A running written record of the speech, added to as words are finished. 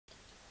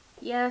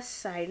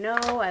Yes, I know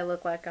I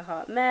look like a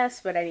hot mess,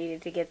 but I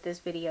needed to get this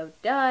video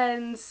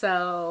done,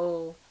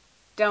 so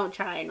don't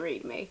try and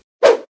read me.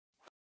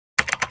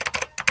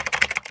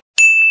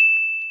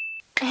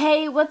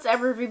 Hey, what's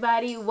up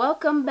everybody?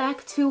 Welcome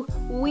back to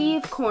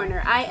Weave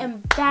Corner. I am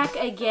back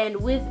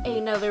again with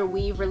another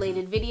weave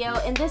related video,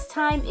 and this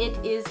time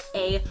it is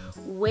a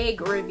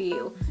wig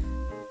review.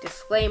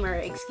 Disclaimer,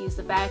 excuse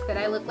the fact that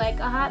I look like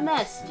a hot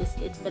mess.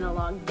 It's been a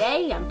long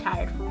day, I'm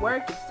tired from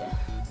work.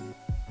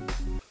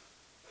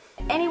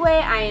 Anyway,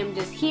 I am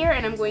just here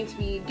and I'm going to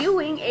be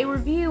doing a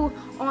review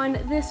on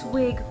this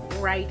wig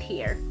right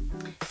here.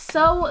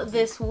 So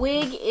this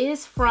wig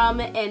is from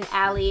an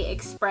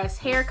Aliexpress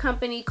hair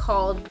company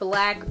called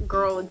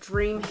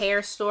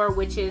BlackGirlDreamHairStore,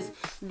 which is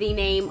the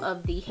name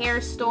of the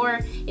hair store.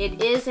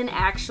 It is an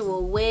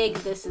actual wig.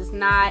 This is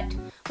not,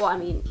 well, I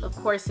mean, of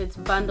course it's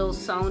bundles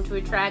sewn to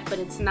attract, but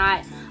it's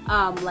not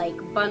like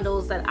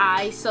bundles that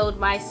I sewed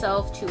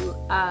myself to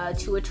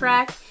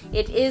attract.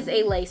 It is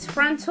a lace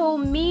frontal,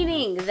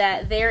 meaning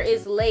that there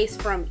is lace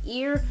from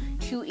ear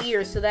to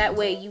ear, so that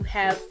way you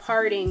have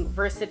parting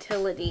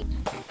versatility.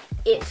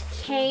 It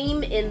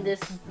came in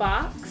this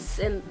box,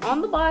 and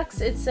on the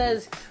box it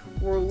says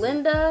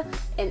Rolinda,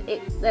 and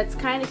that's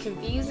kind of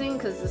confusing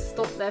because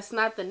that's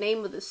not the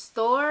name of the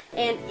store.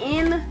 And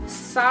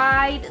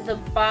inside the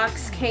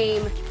box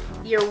came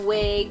your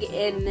wig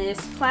in this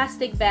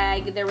plastic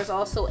bag. There was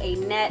also a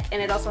net,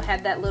 and it also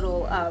had that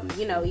little,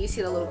 you know, you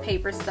see the little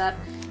paper stuff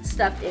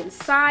stuffed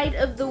inside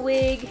of the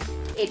wig.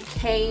 It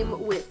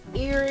came with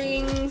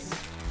earrings.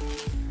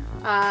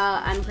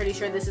 I'm pretty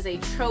sure this is a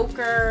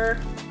choker,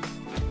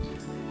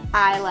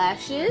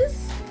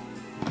 eyelashes,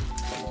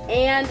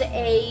 and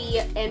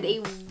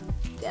it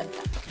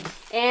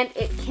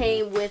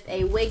came with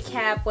a wig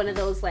cap, one of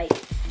those like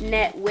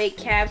net wig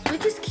caps,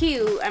 which is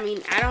cute. I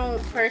mean, I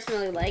don't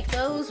personally like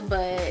those,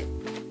 but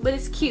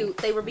it's cute.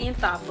 They were being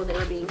thoughtful.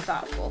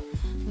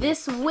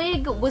 This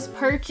wig was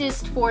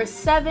purchased for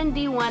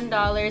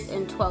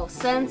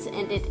 $71.12,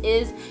 and it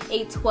is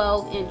a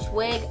 12-inch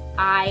wig.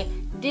 I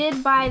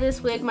did buy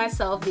this wig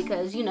myself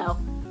because, you know,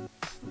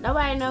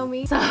 nobody know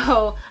me.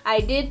 So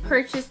I did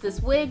purchase this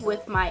wig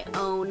with my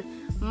own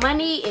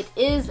money. It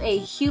is a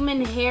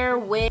human hair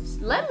wig.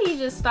 Let me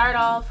just start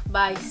off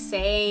by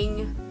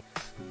saying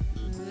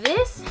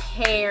this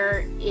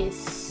hair is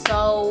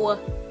so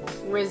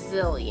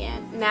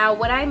resilient. Now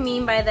what I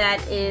mean by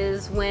that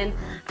is when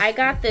I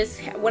got this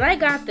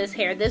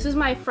hair, this is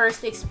my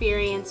first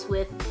experience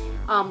with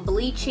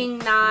bleaching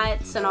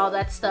knots and all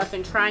that stuff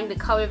and trying to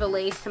color the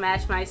lace to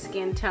match my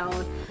skin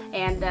tone,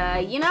 and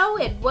you know,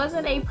 it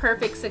wasn't a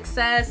perfect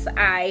success.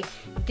 I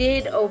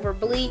did over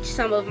bleach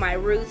some of my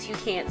roots. You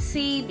can't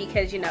see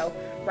because, you know,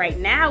 right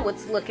now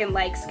it's looking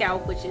like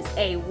scalp, which is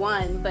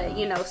A1, but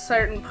you know,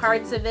 certain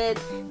parts of it,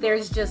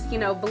 there's just, you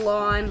know,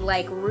 blonde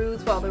like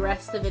roots while the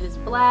rest of it is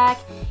black.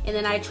 And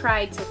then I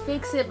tried to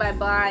fix it by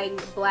buying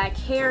black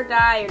hair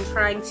dye and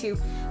trying to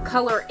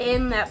color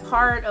in that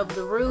part of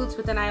the roots,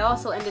 but then I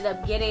also ended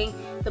up getting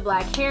the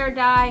black hair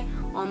dye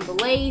on the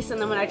lace, and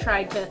then when I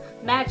tried to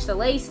match the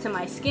lace to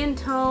my skin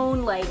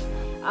tone, like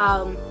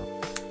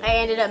I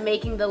ended up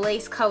making the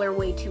lace color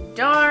way too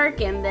dark,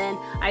 and then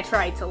I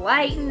tried to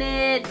lighten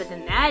it, but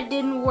then that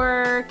didn't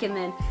work, and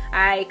then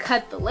I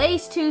cut the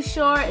lace too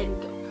short, and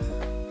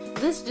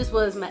this just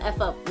was my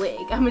F-up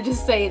wig. I'm gonna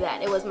just say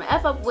that. It was my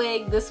F-up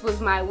wig. This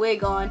was my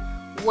wig on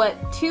what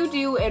to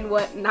do and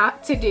what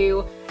not to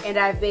do, and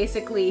I've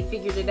basically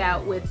figured it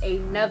out with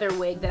another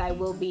wig that I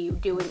will be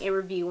doing a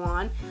review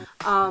on.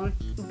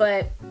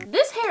 But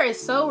this hair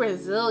is so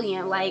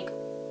resilient. Like,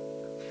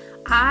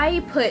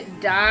 I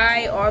put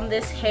dye on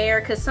this hair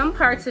because some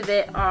parts of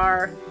it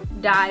are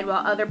dyed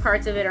while other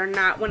parts of it are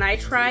not. When I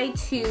tried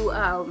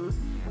to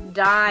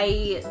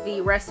dye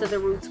the rest of the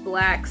roots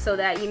black so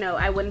that, you know,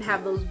 I wouldn't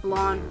have those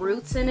blonde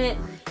roots in it,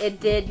 it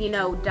did, you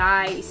know,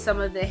 dye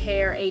some of the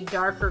hair a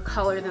darker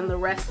color than the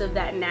rest of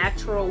that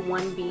natural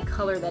 1B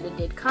color that it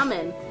did come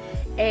in.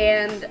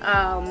 And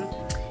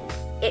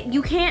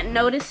you can't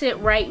notice it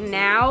right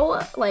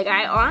now. Like,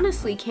 I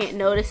honestly can't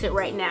notice it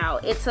right now.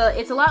 It's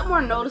a lot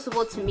more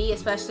noticeable to me,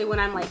 especially when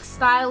I'm like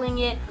styling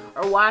it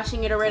or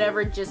washing it or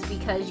whatever, just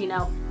because, you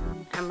know,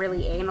 I'm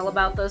really anal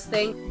about those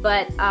things.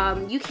 But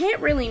you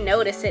can't really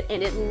notice it,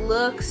 and it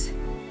looks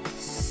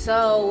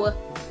so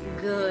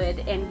good.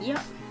 And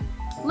yeah,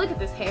 look at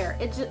this hair.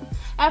 It just,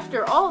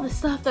 after all the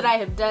stuff that I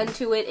have done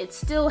to it, it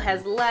still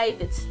has life,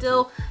 it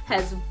still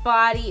has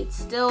body, it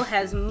still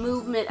has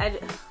movement.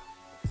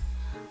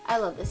 I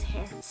love this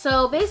hair.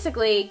 So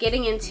basically,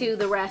 getting into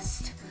the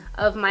rest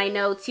of my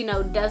notes, you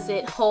know, does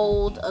it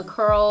hold a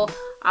curl?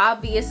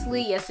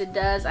 Obviously, yes it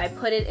does. I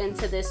put it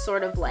into this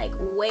sort of like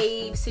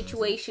wave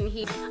situation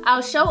here.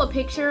 I'll show a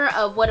picture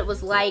of what it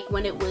was like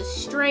when it was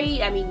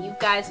straight. I mean, you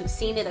guys have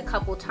seen it a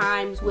couple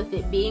times with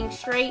it being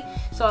straight,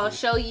 so I'll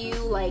show you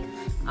like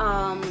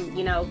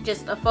you know,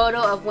 just a photo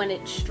of when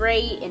it's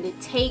straight, and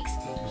it takes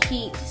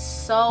heat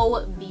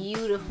so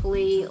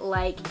beautifully.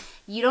 Like,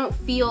 you don't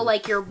feel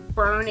like you're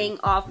burning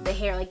off the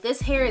hair. Like, this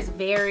hair is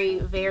very,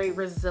 very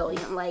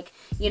resilient. Like,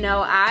 you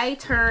know, I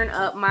turn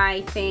up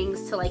my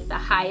things to like the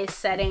highest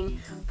setting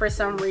for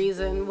some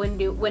reason when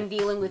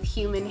dealing with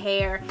human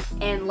hair,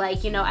 and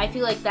like, you know, I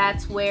feel like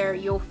that's where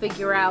you'll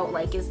figure out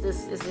like, is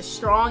this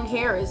strong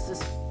hair, or is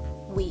this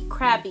weak,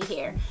 crappy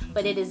hair?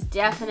 But it is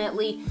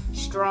definitely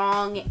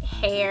strong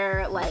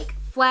hair. Like,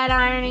 flat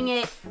ironing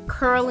it,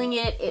 curling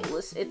it,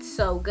 it's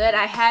so good.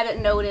 I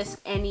haven't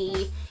noticed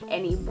any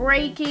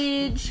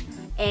breakage,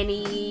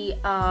 any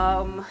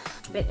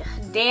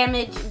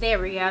damage. There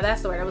we go,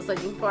 that's the word I was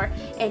looking for.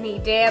 Any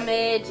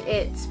damage.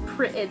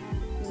 It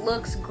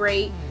looks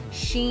great.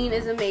 Sheen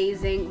is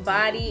amazing.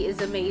 Body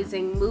is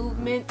amazing.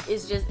 Movement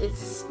is just,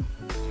 it's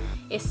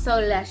so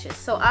luscious.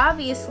 So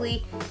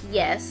obviously,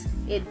 yes,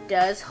 it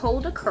does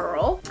hold a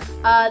curl.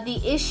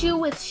 The issue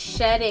with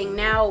shedding,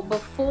 now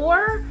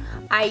before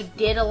I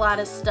did a lot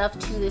of stuff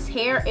to this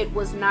hair, it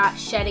was not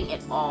shedding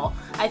at all.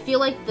 I feel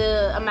like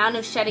the amount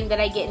of shedding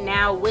that I get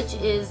now, which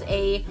is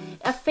a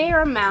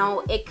fair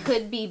amount, it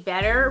could be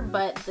better,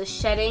 but the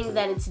shedding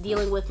that it's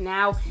dealing with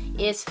now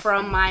is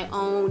from my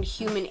own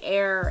human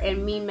error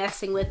and me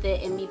messing with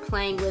it and me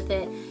playing with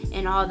it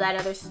and all that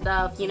other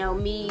stuff. You know,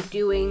 me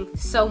doing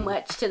so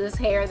much to this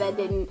hair that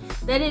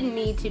didn't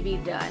need to be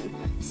done.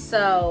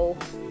 So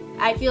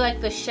I feel like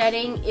the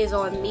shedding is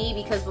on me,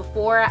 because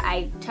before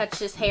I touched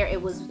this hair,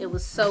 it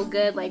was so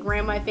good. Like,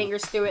 ran my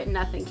fingers through it and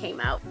nothing came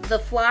out. The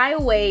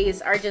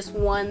flyaways are just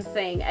one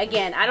thing.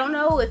 Again, I don't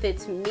know if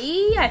it's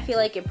me. I feel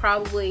like it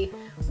probably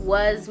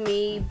was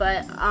me,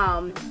 but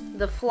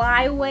the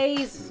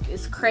flyaways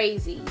is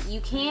crazy.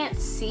 You can't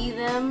see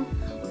them,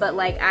 but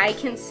like, I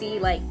can see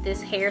like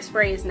this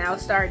hairspray is now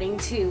starting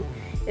to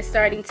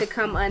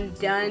come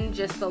undone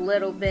just a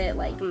little bit.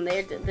 Like,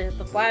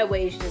 the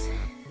flyaways just,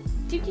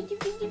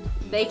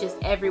 they just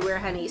everywhere,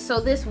 honey. So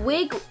this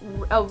wig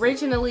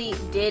originally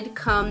did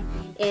come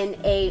in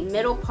a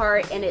middle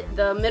part, and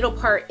the middle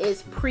part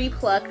is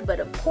pre-plucked, but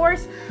of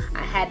course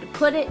I had to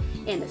put it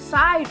in a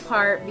side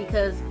part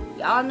because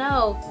y'all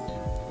know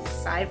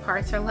side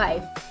parts are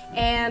life.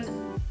 And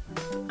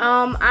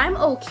I'm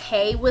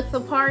okay with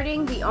the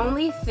parting. The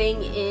only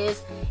thing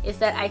is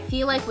that I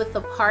feel like with the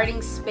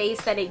parting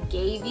space that it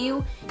gave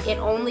you, it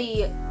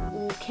only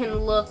can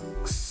look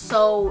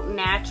so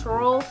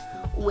natural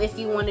if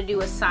you want to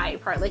do a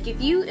side part. Like,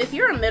 if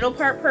you're a middle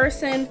part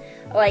person,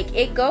 like,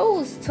 it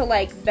goes to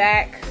like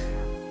back,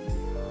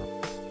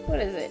 where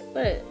is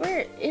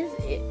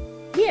it?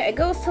 Yeah, it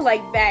goes to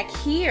like back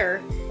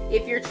here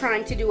if you're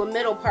trying to do a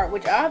middle part,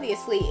 which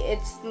obviously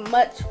it's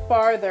much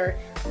farther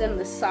than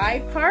the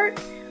side part.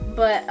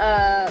 But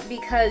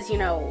because, you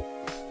know,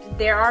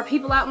 there are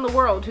people out in the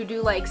world who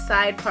do like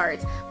side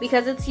parts,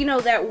 because it's, you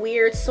know, that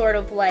weird sort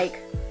of like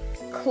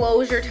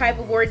closure type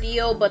of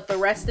ordeal, but the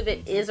rest of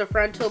it is a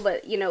frontal,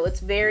 but you know,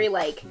 it's very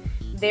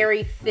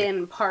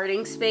thin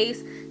parting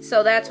space.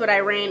 So that's what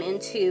I ran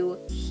into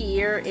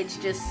here. It's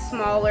just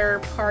smaller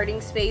parting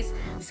space,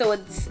 so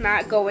it's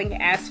not going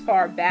as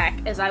far back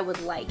as I would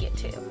like it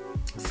to.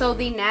 So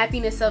the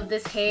nappiness of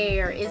this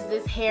hair, is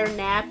this hair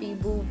nappy,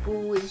 boo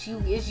boo? Is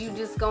you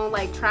just gonna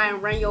like try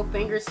and run your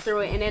fingers through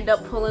it and end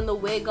up pulling the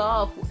wig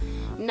off?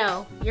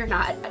 No, you're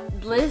not.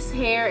 This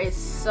hair is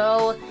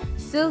so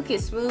silky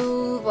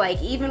smooth.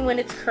 Like, even when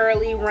it's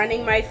curly,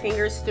 running my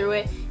fingers through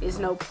it is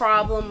no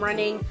problem.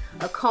 Running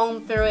a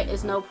comb through it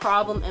is no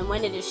problem. And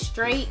when it is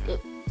straight,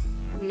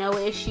 no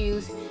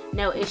issues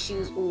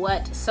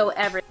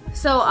whatsoever.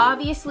 So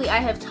obviously I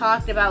have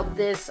talked about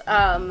this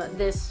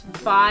this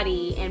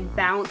body and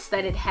bounce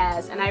that it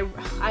has, and I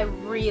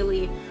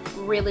really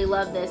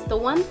love this. The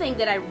one thing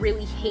that I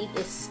really hate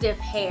is stiff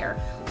hair.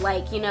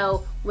 Like, you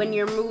know, when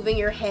you're moving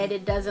your head,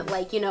 it doesn't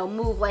like, you know,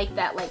 move like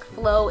that, like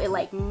flow. It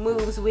like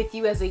moves with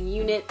you as a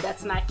unit.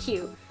 That's not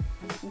cute.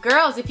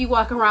 Girls, if you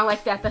walk around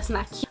like that, that's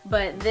not cute.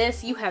 But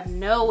this, you have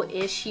no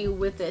issue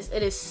with this.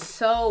 It is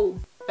so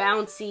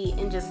bouncy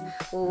and just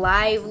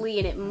lively,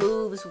 and it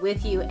moves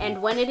with you.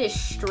 And when it is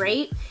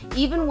straight,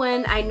 even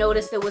when I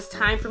noticed it was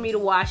time for me to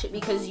wash it,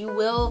 because you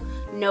will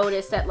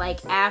notice that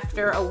like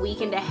after a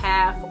week and a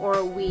half or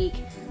a week,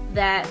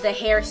 that the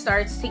hair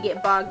starts to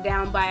get bogged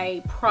down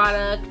by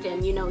product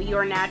and, you know,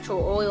 your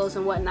natural oils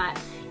and whatnot.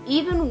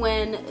 Even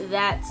when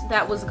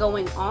that was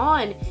going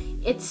on,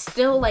 it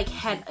still like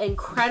had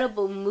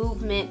incredible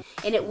movement,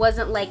 and it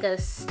wasn't like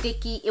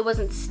it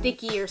wasn't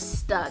sticky or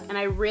stuck, and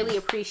I really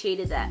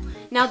appreciated that.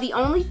 Now the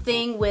only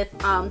thing with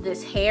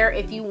this hair,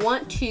 if you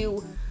want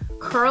to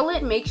curl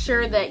it, make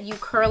sure that you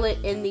curl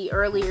it in the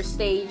earlier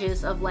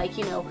stages of, like,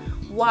 you know,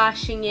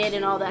 washing it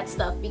and all that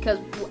stuff, because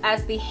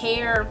as the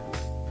hair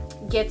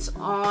gets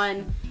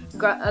on,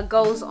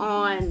 goes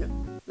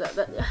on,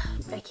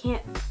 I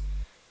can't,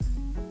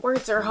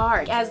 words are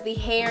hard. As the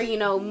hair, you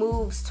know,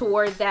 moves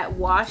toward that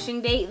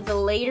washing date, the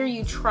later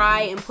you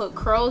try and put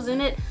curls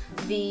in it,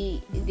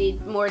 the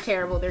more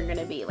terrible they're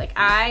gonna be. Like,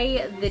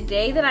 the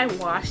day that I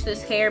washed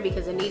this hair,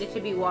 because it needed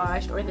to be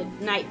washed, or the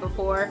night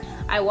before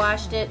I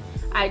washed it,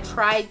 I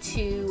tried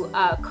to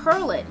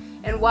curl it,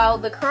 And while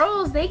the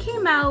curls, they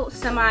came out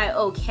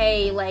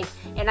semi-okay, like,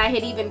 and I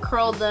had even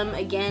curled them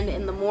again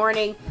in the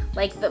morning.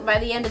 Like, by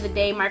the end of the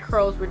day, my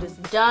curls were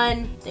just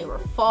done.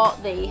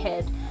 They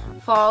had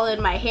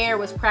fallen. My hair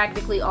was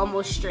practically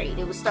almost straight.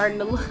 It was starting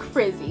to look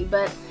frizzy,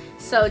 but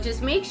so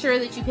just make sure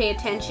that you pay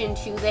attention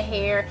to the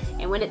hair,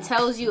 and when it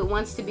tells you it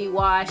wants to be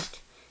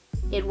washed,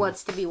 it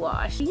wants to be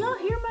washed. Can y'all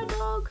hear my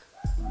dog?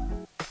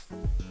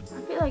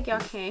 I feel like y'all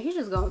can't. He's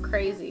just going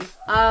crazy.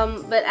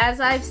 But as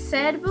I've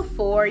said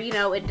before, you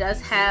know, it does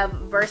have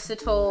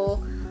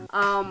versatile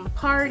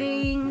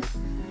parting,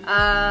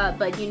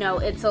 but you know,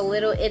 it's a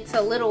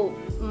little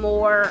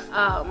more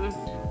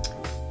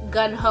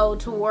gun-ho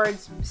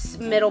towards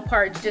middle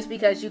parts, just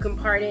because you can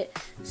part it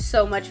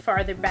so much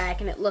farther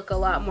back and it look a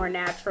lot more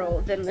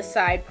natural than the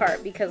side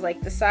part, because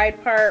like the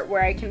side part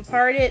where I can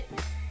part it,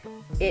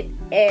 it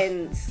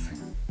ends,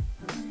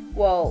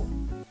 well,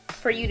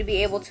 for you to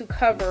be able to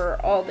cover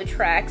all the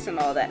tracks and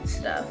all that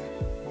stuff,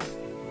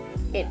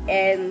 it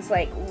ends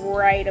like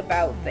right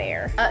about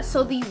there.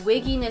 So the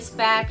wigginess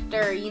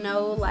factor, you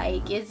know,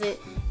 like,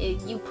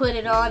 you put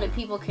it on and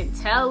people can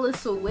tell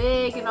it's a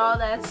wig and all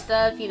that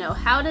stuff, you know,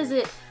 how does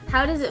it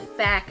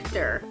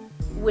factor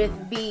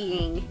with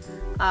being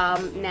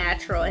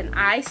natural? And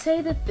I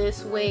say that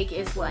this wig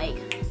is like,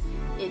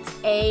 it's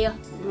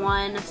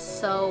A1,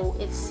 so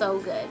it's so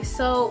good.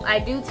 So I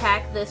do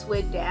tack this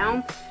wig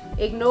down.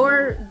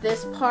 Ignore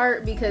this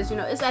part because, you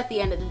know, it's at the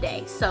end of the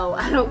day, so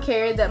I don't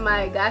care that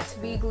my got to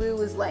be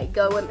glue is like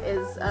going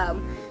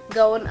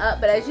up.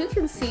 But as you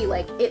can see,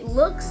 like, it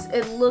looks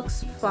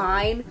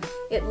fine.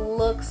 It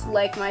looks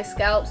like my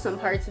scalp, some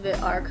parts of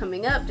it are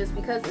coming up just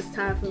because it's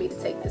time for me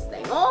to take this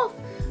thing off.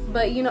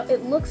 But you know,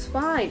 it looks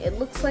fine. It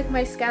looks like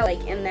my scalp.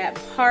 Like, in that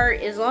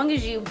part, as long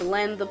as you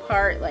blend the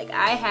part, like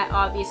I had,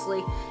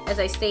 obviously, as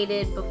I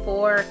stated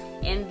before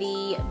in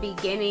the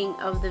beginning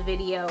of the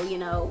video, you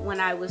know, when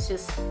I was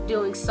just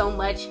doing so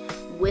much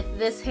with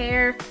this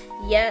hair,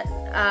 yet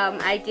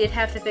I did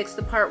have to fix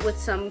the part with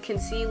some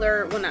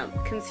concealer, well,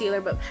 not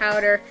concealer, but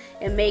powder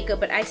and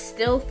makeup, but I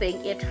still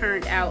think it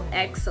turned out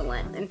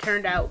excellent and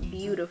turned out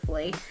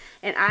beautifully.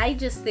 And I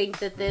just think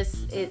that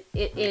it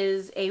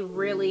is a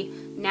really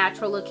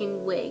natural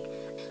looking wig.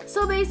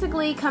 So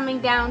basically, coming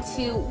down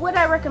to would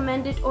I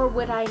recommend it or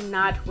would I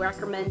not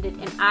recommend it,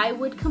 and I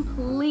would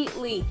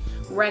completely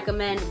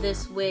recommend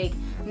this wig.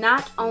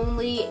 Not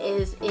only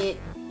is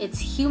it's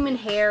human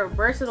hair,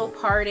 versatile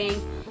parting,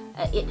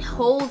 it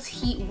holds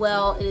heat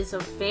well. It's a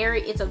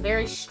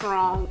very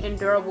strong and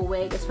durable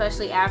wig,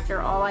 especially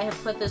after all I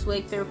have put this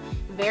wig through.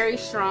 Very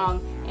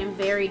strong and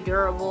very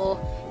durable.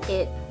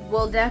 It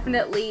will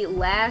definitely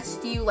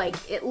last you, like,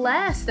 it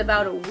lasts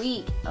about a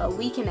week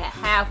and a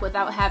half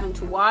without having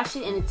to wash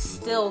it, and it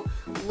still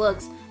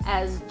looks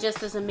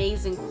just as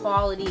amazing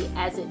quality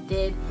as it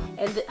did.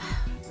 And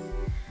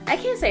I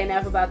can't say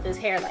enough about this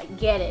hair. Like,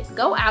 get it.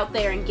 Go out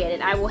there and get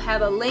it. I will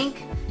have a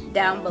link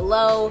down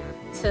below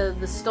to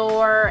the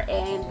store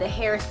and the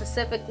hair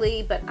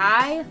specifically, but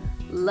I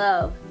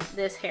love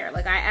this hair.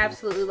 Like, I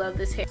absolutely love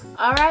this hair.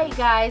 Alright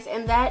guys,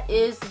 and that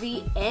is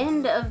the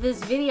end of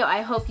this video.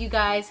 I hope you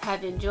guys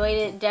have enjoyed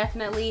it.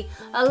 Definitely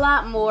a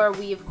lot more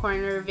Weave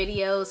Corner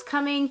videos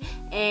coming,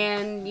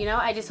 and you know,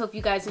 I just hope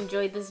you guys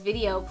enjoyed this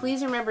video.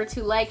 Please remember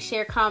to like,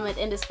 share, comment,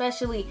 and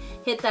especially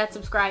hit that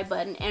subscribe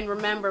button. And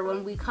remember,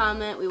 when we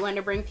comment, we want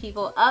to bring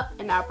people up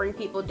and not bring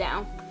people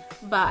down.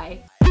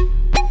 Bye.